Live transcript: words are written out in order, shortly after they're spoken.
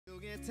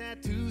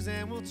Tattoos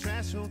and we'll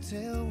trash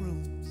hotel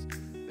rooms.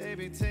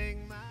 Baby,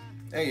 take my...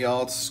 Hey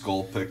y'all, it's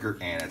Skull Picker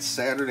and it's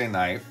Saturday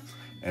night,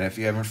 and if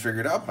you haven't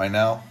figured out by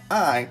now,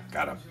 I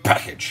got a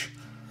package.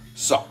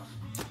 So,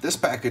 this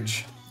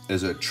package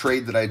is a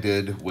trade that I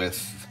did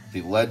with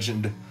the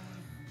legend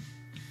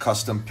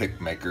custom pick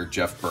maker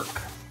Jeff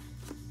Burke.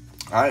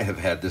 I have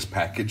had this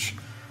package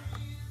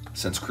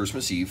since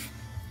Christmas Eve,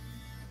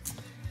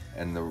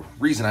 and the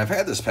reason I've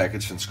had this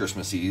package since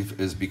Christmas Eve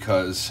is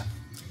because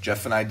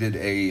Jeff and I did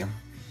a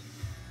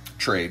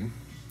trade.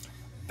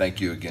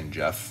 Thank you again,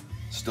 Jeff.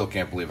 Still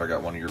can't believe I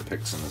got one of your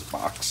picks in this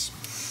box.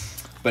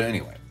 But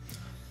anyway,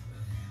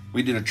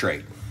 we did a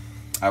trade.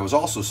 I was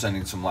also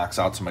sending some locks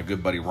out to my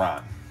good buddy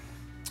Ron,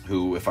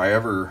 who, if I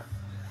ever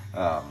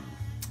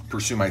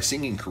pursue my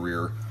singing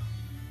career,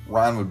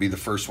 Ron would be the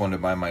first one to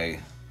buy my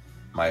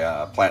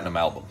platinum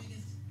album.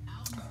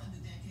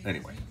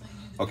 Anyway,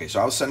 okay,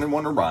 so I was sending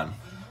one to Ron.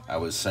 I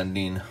was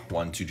sending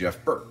one to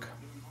Jeff Burke.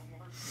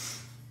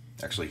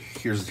 Actually,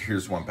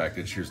 here's one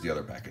package. Here's the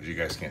other package. You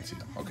guys can't see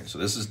them. Okay, so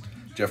this is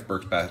Jeff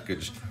Burke's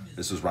package.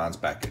 This is Ron's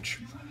package.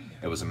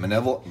 It was a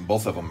manila.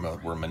 Both of them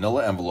were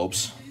manila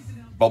envelopes,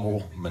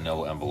 bubble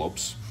manila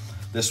envelopes.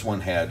 This one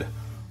had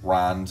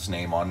Ron's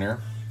name on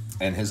there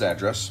and his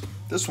address.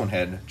 This one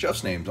had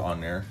Jeff's name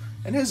on there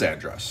and his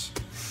address.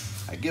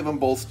 I give them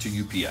both to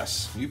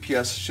UPS.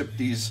 UPS shipped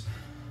these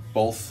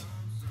both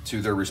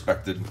to their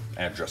respected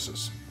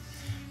addresses.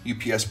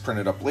 UPS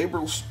printed up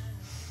labels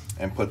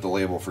and put the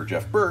label for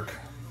Jeff Burke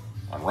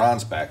on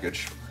Ron's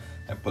package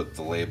and put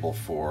the label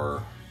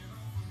for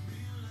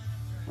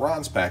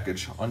Ron's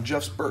package on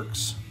Jeff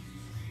Burke's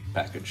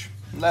package.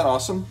 Isn't that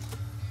awesome?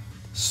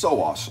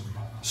 So awesome.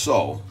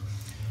 So,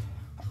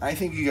 I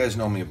think you guys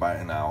know me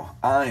by now.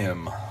 I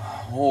am,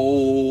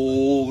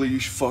 holy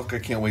fuck, I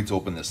can't wait to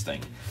open this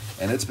thing.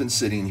 And it's been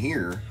sitting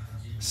here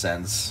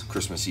since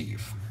Christmas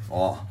Eve.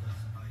 Well,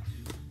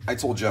 I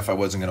told Jeff I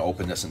wasn't going to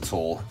open this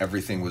until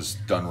everything was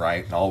done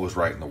right and all was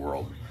right in the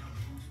world.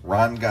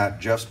 Ron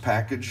got Jeff's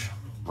package.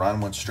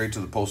 Ron went straight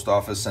to the post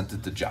office, sent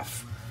it to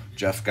Jeff.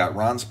 Jeff got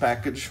Ron's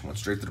package, went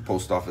straight to the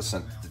post office,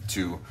 sent it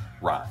to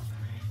Ron.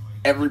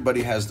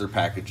 Everybody has their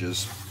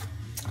packages,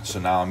 so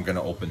now I'm going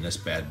to open this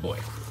bad boy.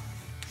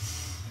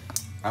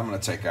 I'm going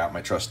to take out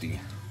my trusty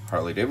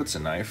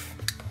Harley-Davidson knife.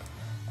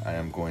 I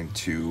am going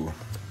to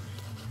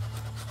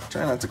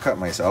try not to cut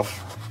myself,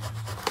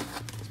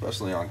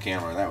 especially on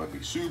camera. That would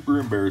be super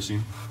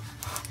embarrassing.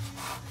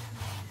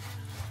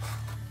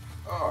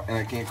 Oh, and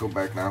I can't go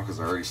back now because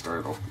I already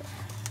started opening.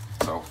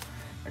 So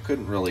I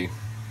couldn't really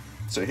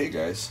say, hey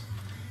guys,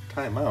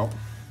 time out.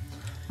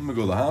 I'm gonna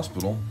go to the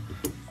hospital.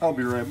 I'll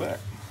be right back.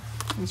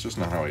 It's just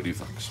not how I do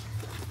things.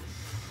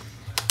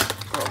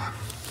 Oh.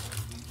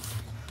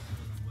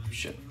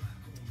 Shit.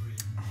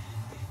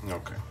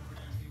 Okay.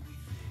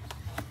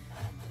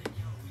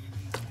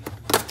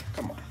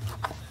 Come on.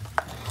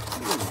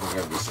 It's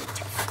gotta be so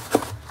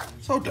tough.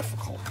 So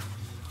difficult.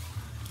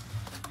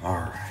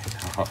 Alright.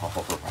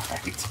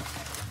 Alright.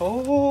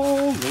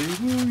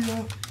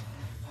 Hallelujah.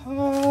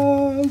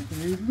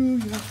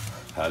 Hallelujah.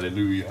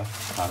 Hallelujah.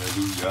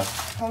 Hallelujah.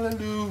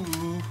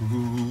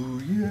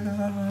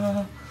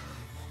 Hallelujah.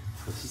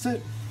 This is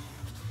it.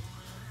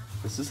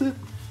 This is it.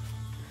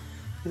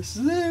 This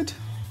is it.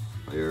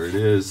 There it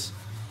is.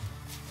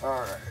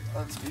 Alright,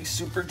 let's be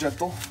super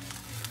gentle.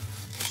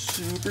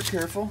 Super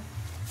careful.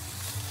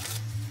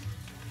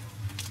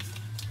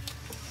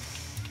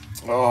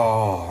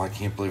 Oh, I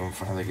can't believe I'm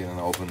finally getting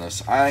to open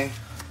this. I'll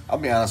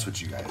be honest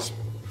with you guys.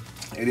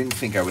 I didn't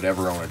think I would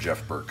ever own a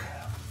Jeff Burke.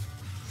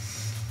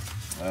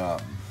 I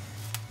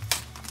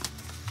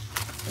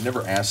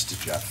never asked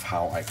Jeff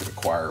how I could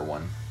acquire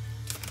one,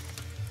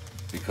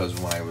 because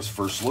when I was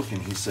first looking,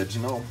 he said,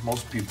 you know,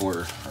 most people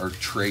are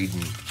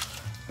trading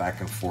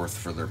back and forth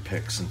for their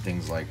picks and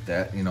things like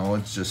that. You know,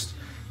 it's just,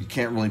 you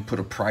can't really put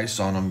a price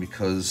on them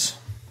because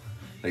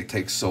they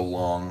take so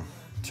long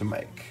to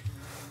make.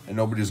 And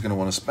nobody's going to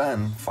want to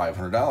spend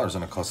 $500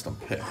 on a custom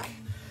pick.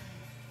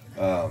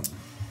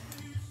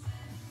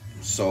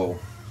 So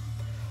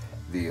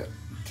the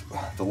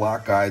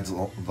lock gods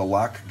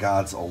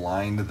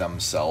aligned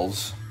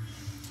themselves,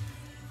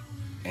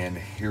 and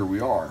here we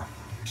are.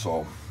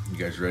 So, you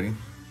guys ready?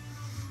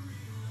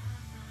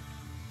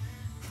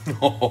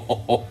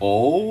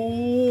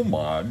 Oh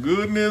my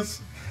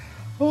goodness!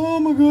 Oh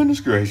my goodness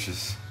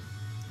gracious!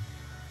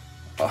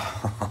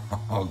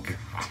 Oh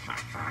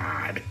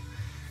God!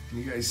 Can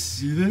you guys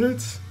see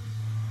that?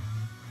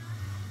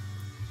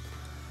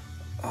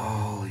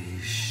 Holy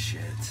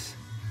shit.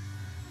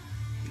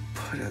 You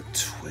put a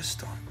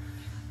twist on.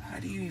 How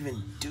do you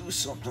even do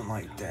something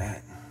like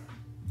that?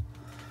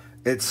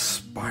 It's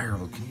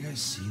spiral. Can you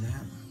guys see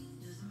that?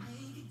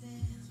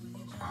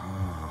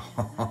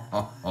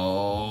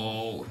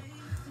 Oh.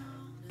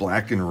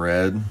 Black and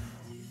red.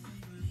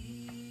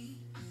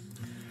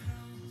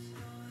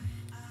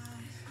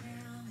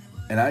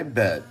 And I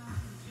bet,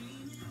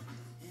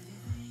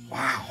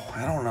 wow,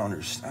 I don't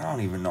understand. I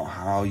don't even know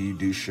how you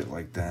do shit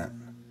like that.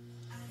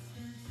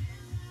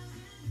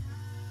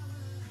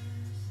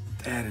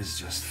 That is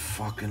just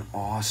fucking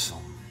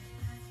awesome.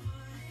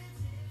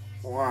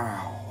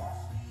 Wow.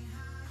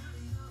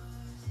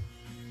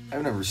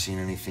 I've never seen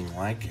anything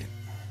like it.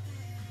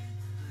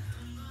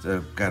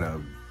 It's got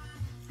a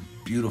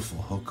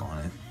beautiful hook on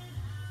it.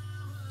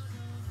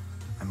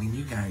 I mean,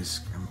 you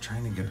guys, I'm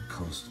trying to get a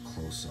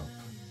close up.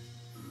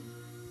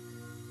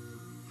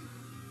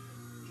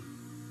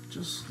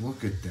 Just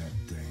look at that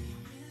thing.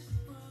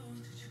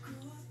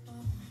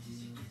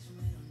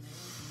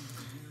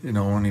 You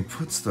know, when he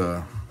puts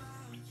the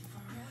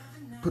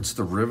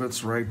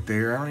rivets right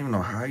there, I don't even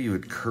know how you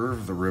would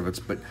curve the rivets,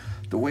 but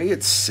the way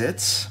it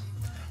sits,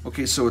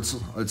 okay, so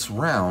it's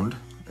round,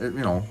 you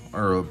know,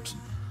 or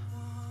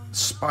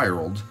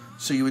spiraled,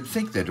 so you would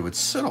think that it would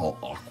sit all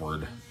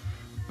awkward,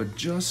 but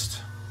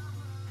just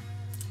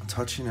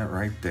touching it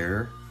right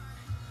there,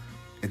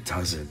 it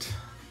doesn't.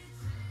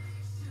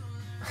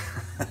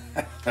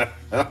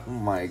 Oh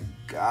my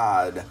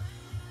God,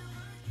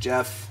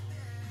 Jeff.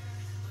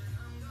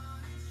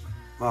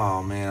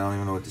 Oh man, I don't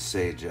even know what to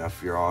say,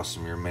 Jeff. You're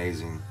awesome. You're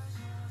amazing.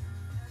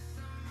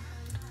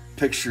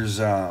 Pictures,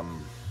 you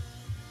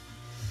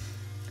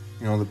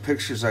know, the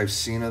pictures I've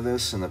seen of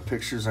this and the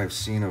pictures I've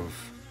seen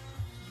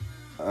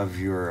of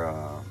your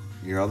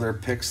other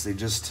pics,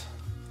 this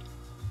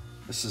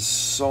is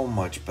so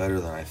much better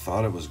than I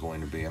thought it was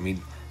going to be. I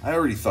mean, I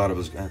already thought it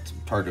was, it's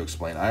hard to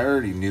explain. I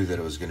already knew that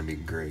it was going to be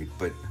great,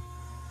 but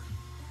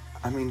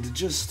I mean, to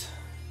just,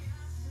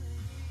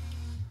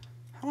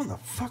 how in the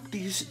fuck do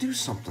you do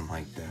something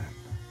like that?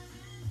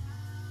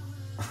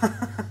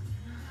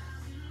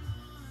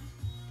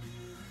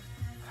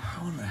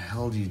 How in the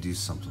hell do you do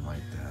something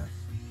like that?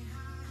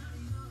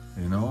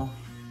 You know?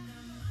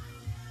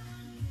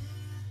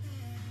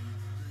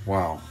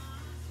 Wow.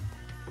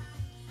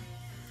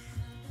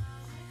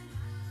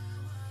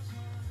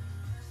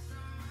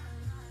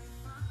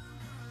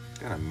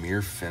 Got a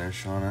mirror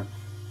finish on it.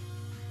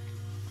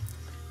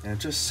 And it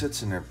just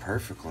sits in there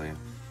perfectly.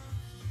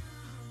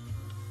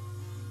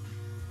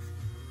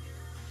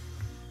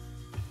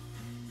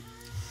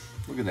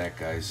 Look at that,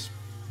 guys.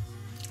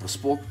 The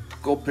Skull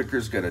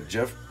Picker's got a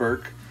Jeff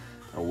Burke,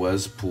 a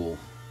Wes Poole.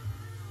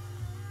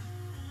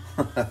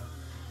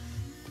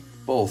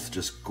 Both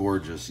just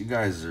gorgeous. You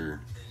guys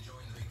are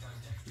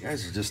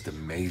just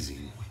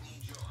amazing.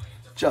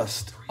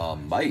 Just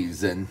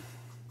amazing.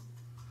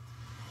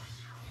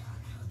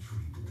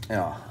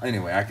 Yeah,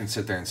 anyway, I can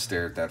sit there and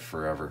stare at that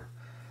forever.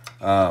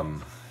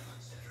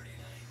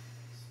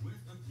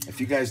 If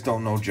you guys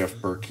don't know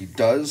Jeff Burke, he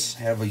does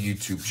have a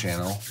YouTube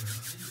channel.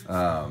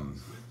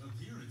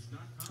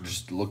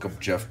 Just look up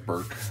Jeff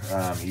Burke.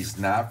 He's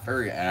not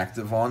very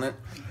active on it.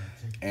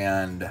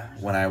 And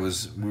when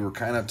we were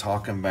kind of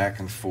talking back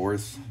and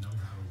forth.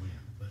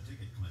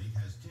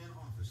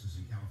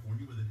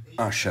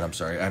 Oh shit, I'm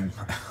sorry. I'm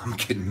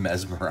getting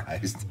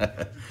mesmerized.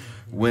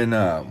 When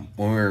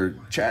we were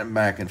chatting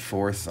back and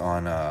forth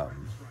on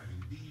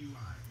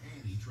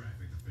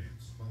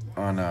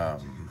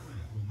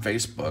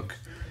Facebook,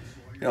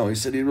 you know, he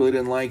said he really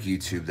didn't like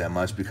YouTube that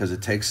much because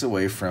it takes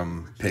away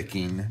from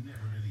picking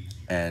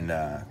and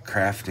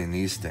crafting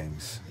these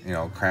things. You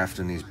know,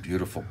 crafting these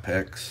beautiful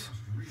picks,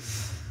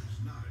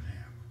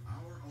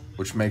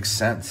 which makes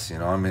sense. You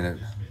know, I mean,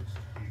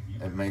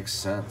 it makes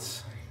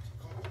sense.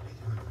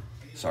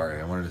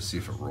 Sorry, I wanted to see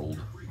if it rolled.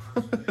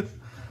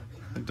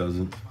 It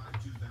doesn't.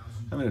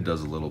 I mean, it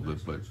does a little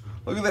bit, but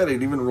look at that.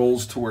 It even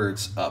rolls to where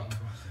it's up.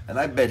 And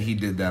I bet he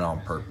did that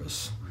on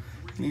purpose.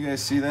 Can you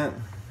guys see that?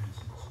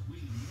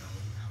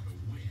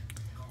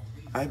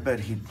 I bet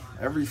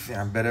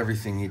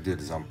everything he did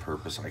is on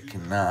purpose. I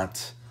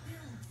cannot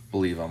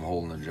believe I'm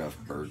holding a Jeff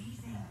Burke.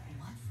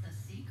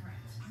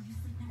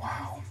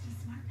 Wow.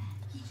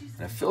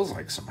 And it feels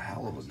like some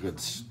hell of a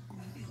good, I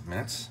mean,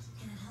 that's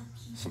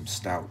some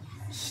stout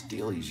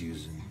steel he's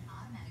using.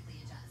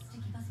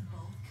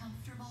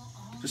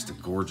 Just a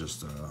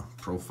gorgeous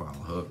profile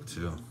hook,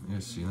 too. You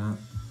guys see that?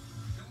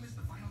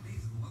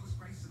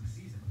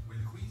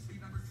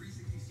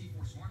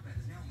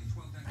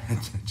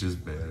 It's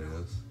just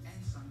badass.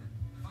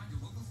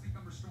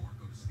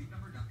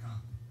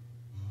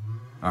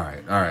 All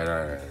right.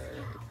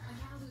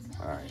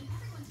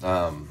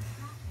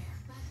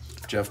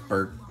 Jeff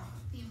Burke,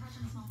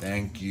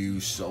 thank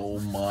you so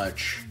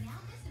much.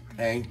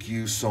 Thank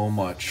you so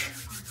much.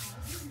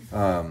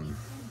 And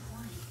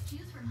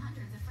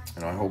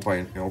I hope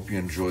you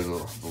enjoy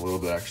the little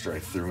bit extra I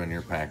threw in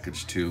your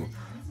package too.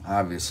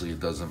 Obviously, it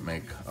doesn't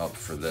make up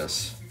for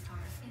this.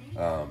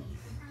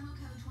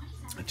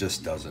 It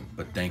just doesn't.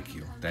 But thank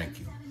you.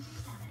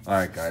 All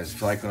right, guys.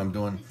 If you like what I'm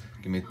doing,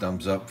 give me a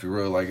thumbs up. If you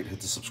really like it,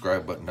 hit the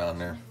subscribe button down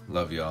there.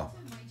 Love y'all.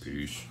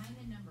 Peace.